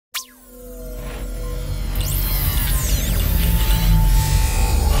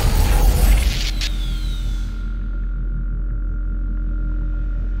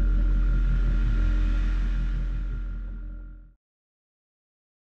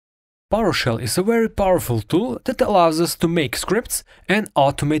PowerShell is a very powerful tool that allows us to make scripts and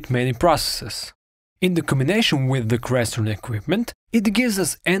automate many processes. In the combination with the Crestron equipment, it gives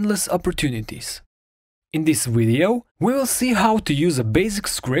us endless opportunities. In this video, we will see how to use a basic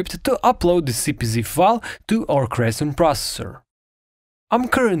script to upload the CPZ file to our Crestron processor. I'm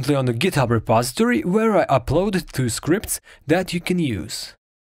currently on the GitHub repository where I uploaded two scripts that you can use.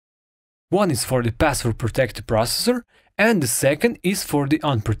 One is for the password-protected processor and the second is for the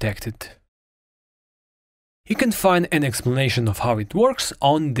unprotected. You can find an explanation of how it works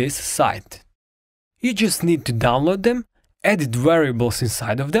on this site. You just need to download them, edit variables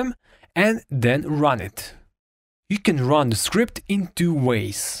inside of them, and then run it. You can run the script in two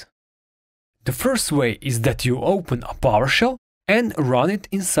ways. The first way is that you open a PowerShell and run it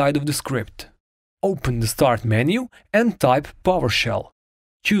inside of the script. Open the Start menu and type PowerShell.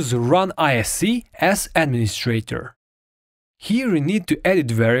 Choose Run ISC as administrator. Here you need to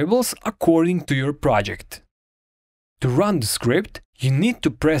edit variables according to your project. To run the script, you need to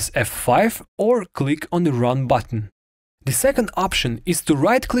press F5 or click on the Run button. The second option is to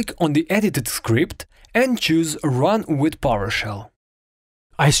right-click on the edited script and choose Run with PowerShell.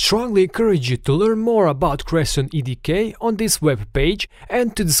 I strongly encourage you to learn more about Crestron EDK on this web page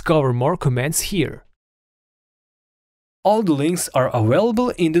and to discover more commands here. All the links are available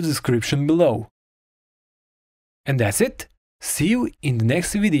in the description below. And that's it. See you in the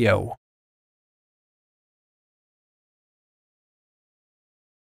next video.